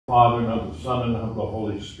Father, and of the Son, and of the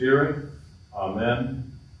Holy Spirit.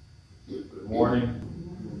 Amen. Good morning.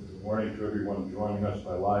 Good morning to everyone joining us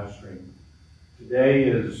by live stream. Today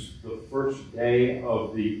is the first day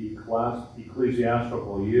of the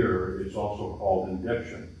ecclesiastical year. It's also called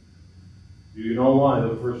Indiction. Do you know why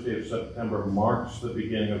the first day of September marks the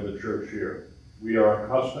beginning of the church year? We are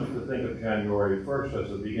accustomed to think of January 1st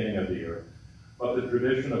as the beginning of the year, but the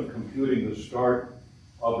tradition of computing the start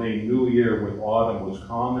of a new year with autumn was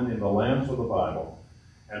common in the lands of the Bible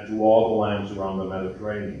and to all the lands around the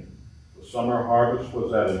Mediterranean. The summer harvest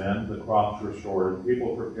was at an end, the crops restored, and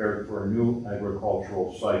people prepared for a new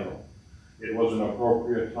agricultural cycle. It was an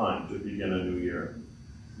appropriate time to begin a new year.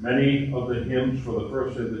 Many of the hymns for the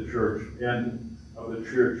first day of the church and of the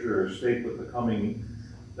church year state that the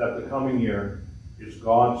coming year is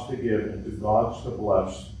God's to give and to God's to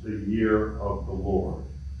bless, the year of the Lord.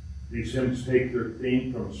 These hymns take their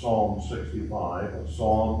theme from Psalm 65, a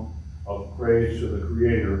psalm of praise to the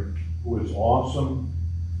Creator, who is awesome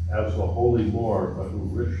as the Holy Lord, but who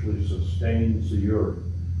richly sustains the earth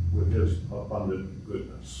with his abundant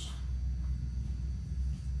goodness.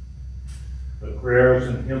 The prayers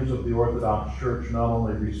and hymns of the Orthodox Church not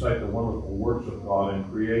only recite the wonderful works of God in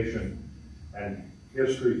creation and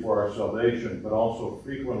history for our salvation, but also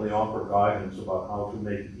frequently offer guidance about how to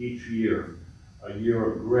make each year a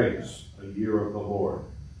year of grace, a year of the Lord.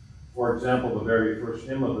 For example, the very first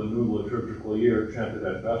hymn of the new liturgical year, chanted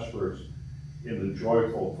at Vespers in the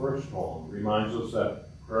joyful first tone, reminds us that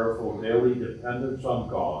prayerful daily dependence on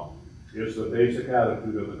God is the basic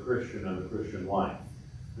attitude of the Christian and the Christian life.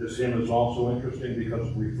 This hymn is also interesting because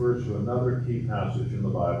it refers to another key passage in the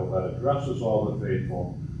Bible that addresses all the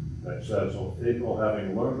faithful, that says, "O faithful,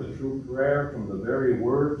 having learned the true prayer from the very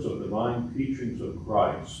words of divine teachings of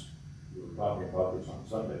Christ," we were talking about this on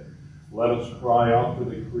Sunday, "let us cry out to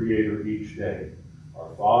the Creator each day.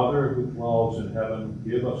 Our Father who dwells in heaven,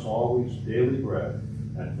 give us always daily bread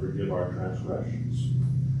and forgive our transgressions."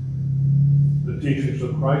 The teachings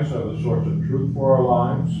of Christ are the source of truth for our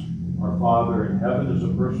lives. Our Father in heaven is a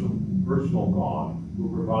personal God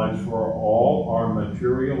who provides for all our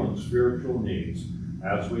material and spiritual needs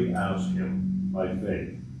as we ask him by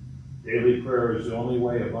faith. Daily prayer is the only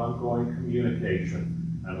way of ongoing communication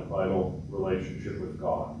and a vital relationship with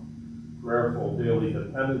God. Prayerful daily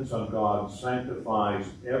dependence on God sanctifies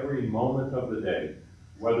every moment of the day,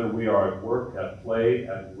 whether we are at work, at play,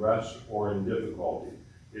 at rest, or in difficulty.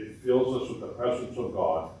 It fills us with the presence of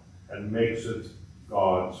God and makes it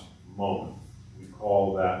God's moment. We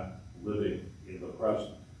call that living in the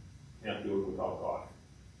present. Can't do it without God.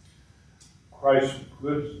 Christ's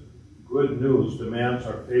good news demands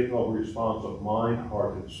our faithful response of mind,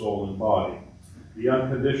 heart, and soul and body. The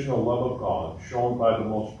unconditional love of God, shown by the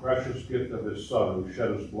most precious gift of his Son, who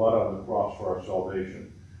shed his blood on the cross for our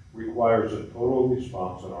salvation, requires a total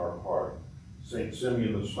response on our part. St.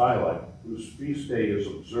 Simeon The Stylite, whose feast day is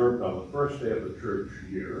observed on the first day of the church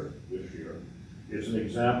year, this year, is an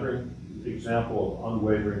example of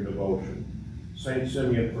unwavering devotion. St.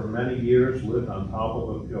 Simeon for many years lived on top of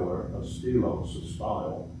a pillar, a stylos, a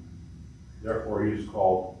style. Therefore he's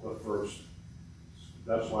called the first.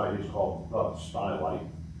 That's why he's called the Stylite.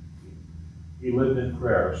 He lived in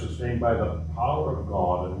prayer, sustained by the power of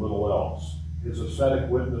God and little else. His ascetic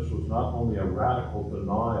witness was not only a radical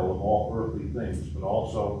denial of all earthly things, but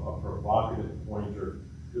also a provocative pointer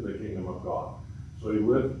to the kingdom of God. So he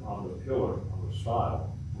lived on the pillar, on the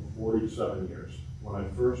style, for 47 years. When I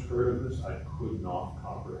first heard of this, I could not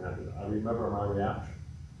comprehend it. I remember my reaction.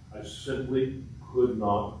 I simply could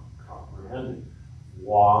not comprehend it.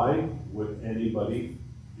 Why would anybody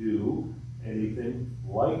do anything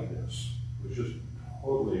like this? Which is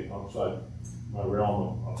totally outside my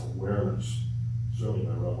realm of awareness, certainly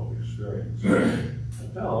my realm of experience.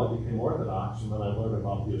 Until I became Orthodox, and then I learned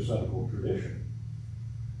about the ascetical tradition.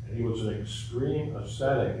 And he was an extreme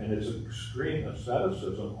ascetic, and his extreme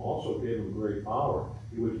asceticism also gave him great power.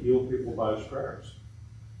 He would heal people by his prayers.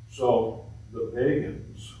 So the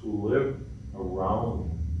pagans who lived around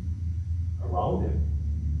him,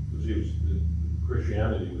 because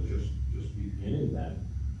Christianity was just beginning then,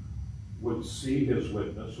 would see his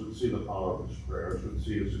witness, would see the power of his prayers, would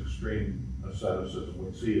see his extreme asceticism,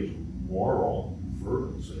 would see his moral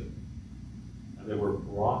fervency, and they were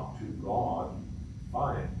brought to God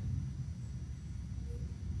by him.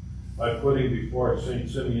 By putting before us St.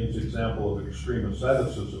 Simeon's example of extreme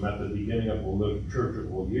asceticism at the beginning of the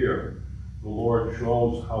liturgical year, the Lord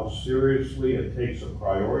shows how seriously it takes a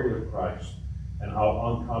priority of Christ and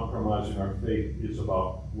how uncompromising our faith is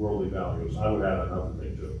about worldly values. I would add another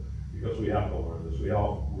thing too, because we have to learn this. We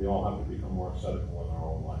all have to become more ascetical in our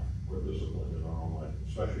own life, more disciplined in our own life,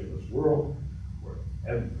 especially in this world where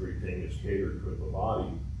everything is catered toward the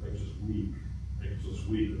body, makes us weak. Makes us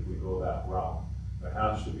weak if we go that route. There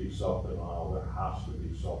has to be self-denial. There has to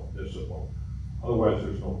be self-discipline. Otherwise,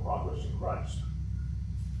 there's no progress in Christ.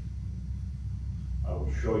 I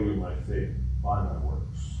will show you my faith by my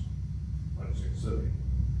works. By St. Simeon.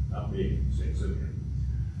 Not me, St. Simeon.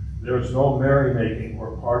 There is no merrymaking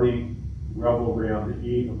or party revelry on the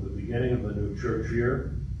eve of the beginning of the new church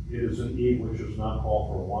year. It is an eve which is not called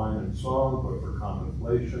for wine and song, but for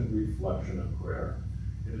contemplation, reflection, and prayer.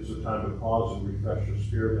 It is a time to pause and refresh the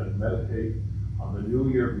spirit and meditate on the new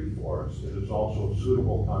year before us. It is also a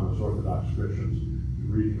suitable time as Orthodox Christians to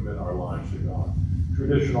recommit our lives to God.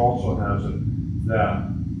 Tradition also has it that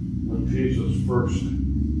when Jesus first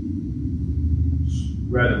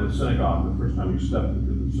read in the synagogue, the first time he stepped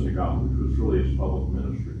into the synagogue, which was really his public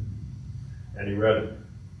ministry, and he read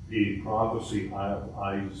the prophecy of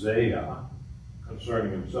Isaiah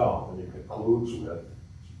concerning himself, and he concludes with,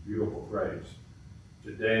 it's a beautiful phrase,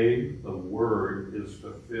 "Today the word is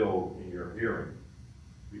fulfilled in your hearing,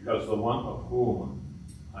 because the one of whom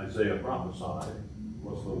Isaiah prophesied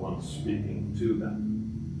was the one speaking to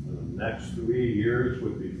them." And the next 3 years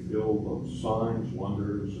would be filled of signs,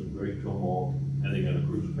 wonders, and great tumult, ending in a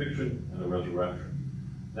crucifixion and a resurrection.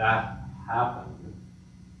 That happened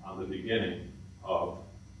on the beginning of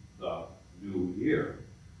the new year,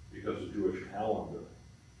 because the Jewish calendar,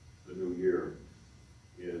 the new year,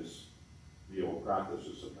 is the old practice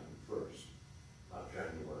is September 1st, not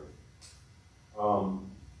January.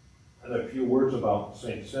 And a few words about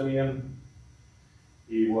St. Simeon.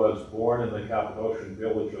 He was born in the Cappadocian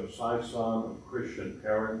village of Sison of Christian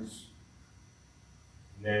parents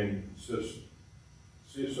named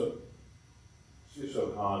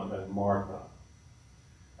Sisokan and Martha.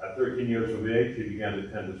 At 13 years of age, he began to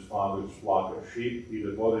tend his father's flock of sheep. He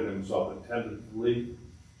devoted himself attentively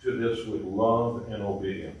to this with love and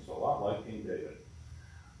obedience, a lot like King David.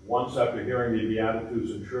 Once after hearing the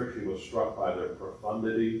Beatitudes in church, he was struck by their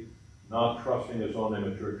profundity. Not trusting his own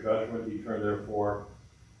immature judgment, he turned therefore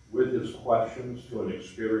with his questions to an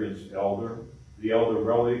experienced elder. The elder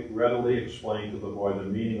readily explained to the boy the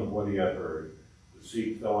meaning of what he had heard. The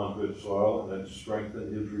seed fell on good soil and then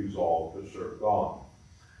strengthened his resolve to serve God.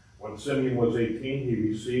 When Simeon was 18, he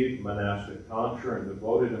received monastic tonsure and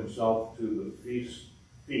devoted himself to the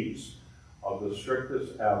feats of the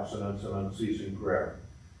strictest abstinence and unceasing prayer.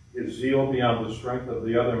 His zeal beyond the strength of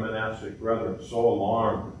the other monastic brethren so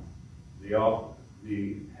alarmed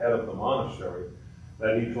the head of the monastery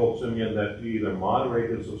that he told Simeon that he either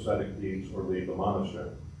moderate his ascetic deeds or leave the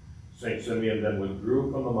monastery. St. Simeon then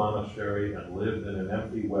withdrew from the monastery and lived in an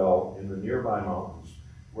empty well in the nearby mountains,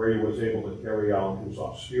 where he was able to carry out his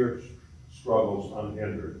austere struggles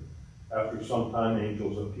unhindered. After some time,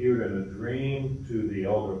 angels appeared in a dream to the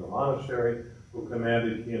elder of the monastery, who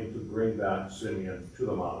commanded him to bring back Simeon to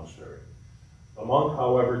the monastery. The monk,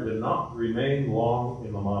 however, did not remain long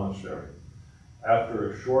in the monastery. After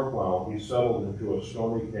a short while, he settled into a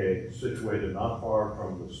stony cave situated not far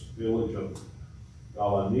from the village of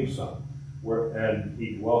Galanisa, and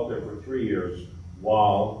he dwelt there for 3 years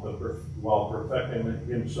while perfecting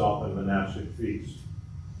himself in monastic feats.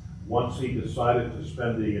 Once he decided to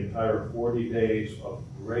spend the entire 40 days of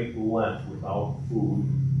Great Lent without food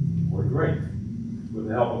or drink. With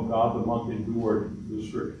the help of God, the monk endured the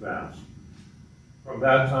strict fast. From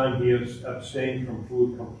that time, he has abstained from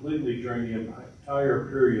food completely during the entire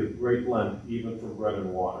period of Great Lent, even from bread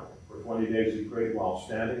and water. For 20 days he prayed while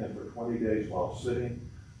standing, and for 20 days while sitting,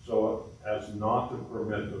 so as not to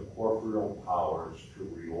permit the corporeal powers to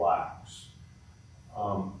relax.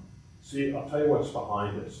 See, I'll tell you what's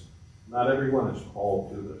behind this. Not everyone is called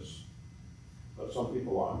to this, but some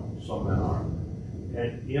people are, some men are.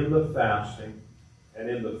 And in the fasting and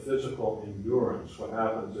in the physical endurance, what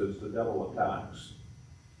happens is the devil attacks,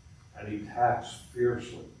 and he attacks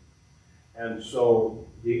fiercely. And so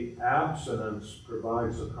the abstinence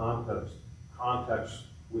provides a context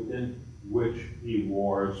within which he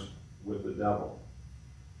wars with the devil.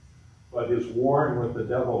 But his warring with the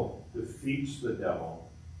devil defeats the devil,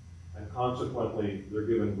 and consequently they're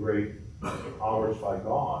given great powers by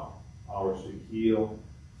God, powers to heal,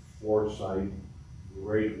 foresight,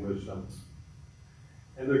 great wisdom.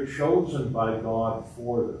 And they're chosen by God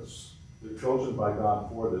for this. They're chosen by God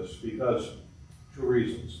for this because 2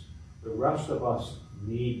 reasons. The rest of us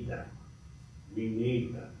need them. We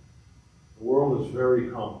need them. The world is very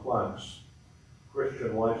complex.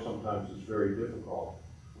 Christian life sometimes is very difficult.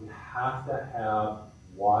 We have to have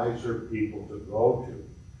wiser people to go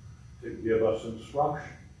to give us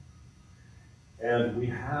instruction. And we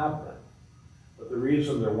have them. But the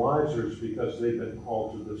reason they're wiser is because they've been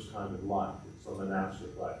called to this kind of life. It's the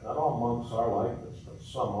monastic life. Not all monks are like this, but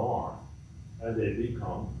some are. And they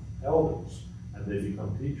become elders, and they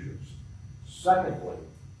become teachers. Secondly,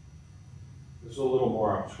 it's a little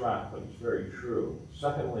more abstract, but it's very true.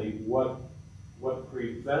 Secondly, what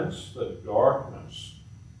prevents the darkness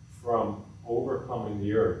from overcoming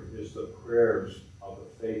the earth is the prayers of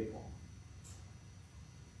the faithful.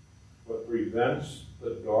 What prevents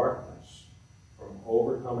the darkness from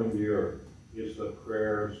overcoming the earth is the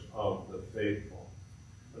prayers of the faithful.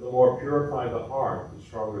 And the more purified the heart, the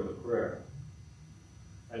stronger the prayer.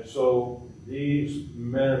 And so these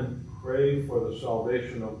men pray for the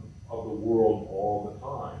salvation of the world all the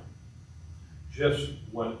time. Just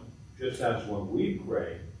as when we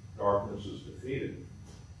pray, darkness is defeated.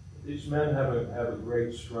 These men have a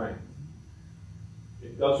great strength.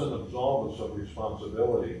 It doesn't absolve us of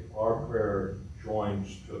responsibility. Our prayer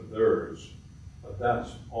joins to theirs. But that's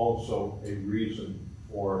also a reason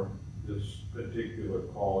for this particular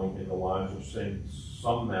calling in the lives of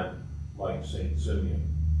some men like St. Simeon.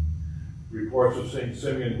 Reports of St.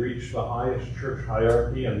 Simeon reached the highest church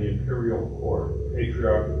hierarchy and the imperial court.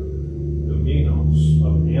 Patriarch Dominos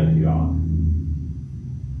of Antioch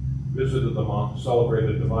visited the monk,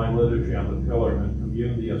 celebrated divine liturgy on the pillar, and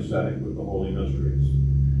communed the ascetic with the holy mysteries.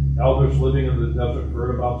 Elders living in the desert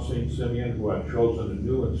heard about St. Simeon, who had chosen a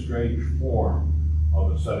new and strange form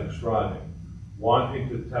of ascetic striving. Wanting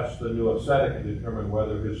to test the new ascetic and determine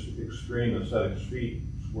whether his extreme ascetic feats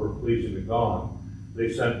were pleasing to God, they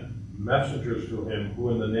sent messengers to him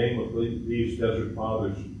who, in the name of these desert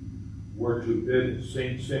fathers, were to bid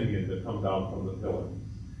St. Simeon to come down from the pillar.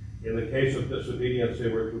 In the case of disobedience, they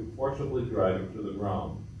were to forcibly drag him to the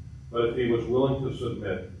ground. But if he was willing to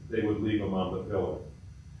submit, they would leave him on the pillar.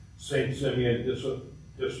 St. Simeon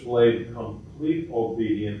displayed complete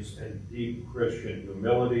obedience and deep Christian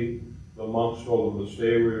humility. The monks told him to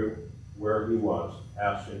stay where he was,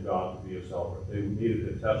 asking God to be his helper. They needed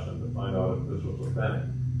to test him to find out if this was authentic.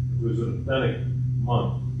 If it was an authentic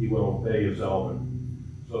monk, he would obey his elder.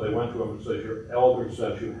 So they went to him and said, "Your elder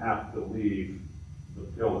says you have to leave the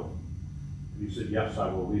pillar." And he said, "Yes,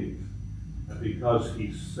 I will leave." And because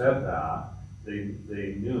he said that,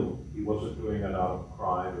 they knew he wasn't doing it out of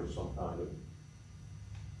pride or some kind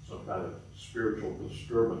of spiritual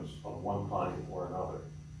disturbance of one kind or another.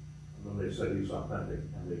 And then they said he's authentic,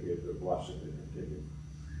 and they gave their blessing to continue.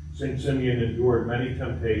 St. Simeon endured many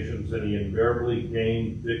temptations, and he invariably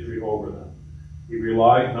gained victory over them. He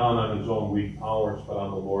relied not on his own weak powers, but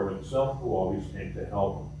on the Lord himself, who always came to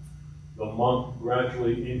help him. The monk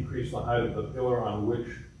gradually increased the height of the pillar on which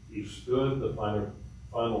he stood. The final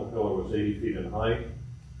pillar was 80 feet in height.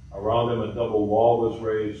 Around him a double wall was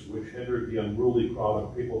raised, which hindered the unruly crowd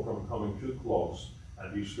of people from coming too close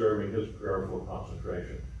and disturbing his prayerful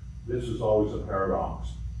concentration. This is always a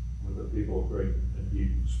paradox with the people of great and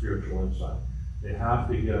deep spiritual insight. They have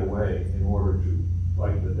to get away in order to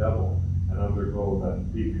fight the devil and undergo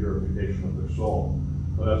that deep purification of their soul.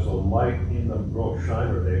 But as the light in them grows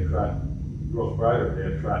brighter, they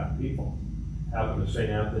attract people. Happened to St.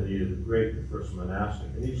 Anthony the Great, the first monastic.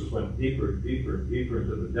 And he just went deeper and deeper and deeper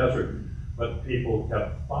into the desert, but people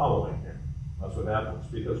kept following him. That's what happens,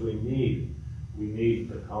 because we need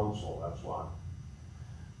the counsel, that's why.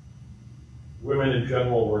 Women in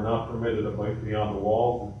general were not permitted to fight beyond the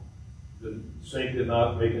wall. The saint did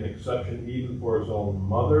not make an exception even for his own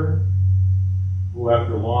mother, who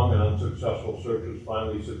after long and unsuccessful searches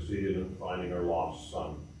finally succeeded in finding her lost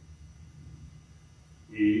son.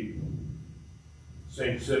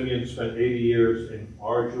 St. Simeon spent 80 years in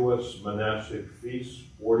arduous monastic feasts,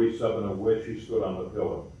 47 of which he stood on the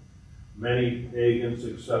pillar. Many pagans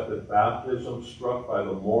accepted baptism, struck by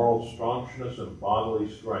the moral staunchness and bodily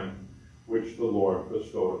strength which the Lord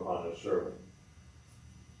bestowed upon his servant.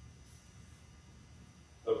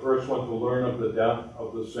 The first one to learn of the death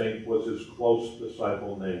of the saint was his close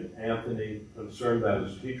disciple named Anthony. Concerned that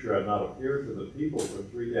his teacher had not appeared to the people for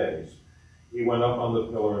 3 days, he went up on the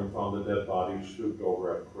pillar and found the dead body stooped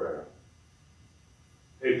over at prayer.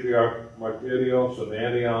 Patriarch Martyrios of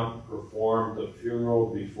Antioch performed the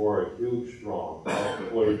funeral before a huge throng of the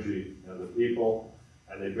clergy and the people,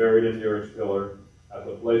 and they buried him near his pillar. At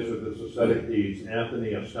the place of his ascetic deeds, Anthony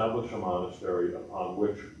established a monastery upon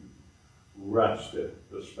which rested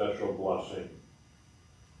the special blessing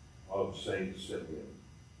of St. Simeon.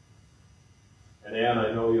 And Anne,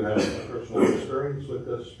 I know you have a personal experience with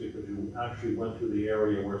this because you actually went to the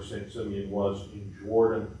area where St. Simeon was in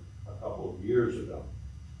Jordan a couple of years ago.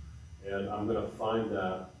 And I'm going to find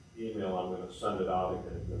that email. I'm going to send it out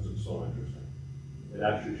again because it's so interesting. It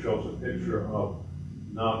actually shows a picture of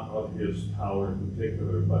not of his tower in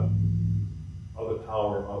particular, but of a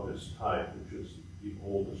tower of his type, which is the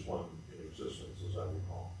oldest one in existence, as I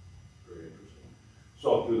recall. Very interesting.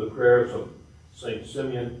 So through the prayers of Saint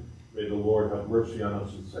Simeon, may the Lord have mercy on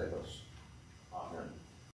us and save us. Amen.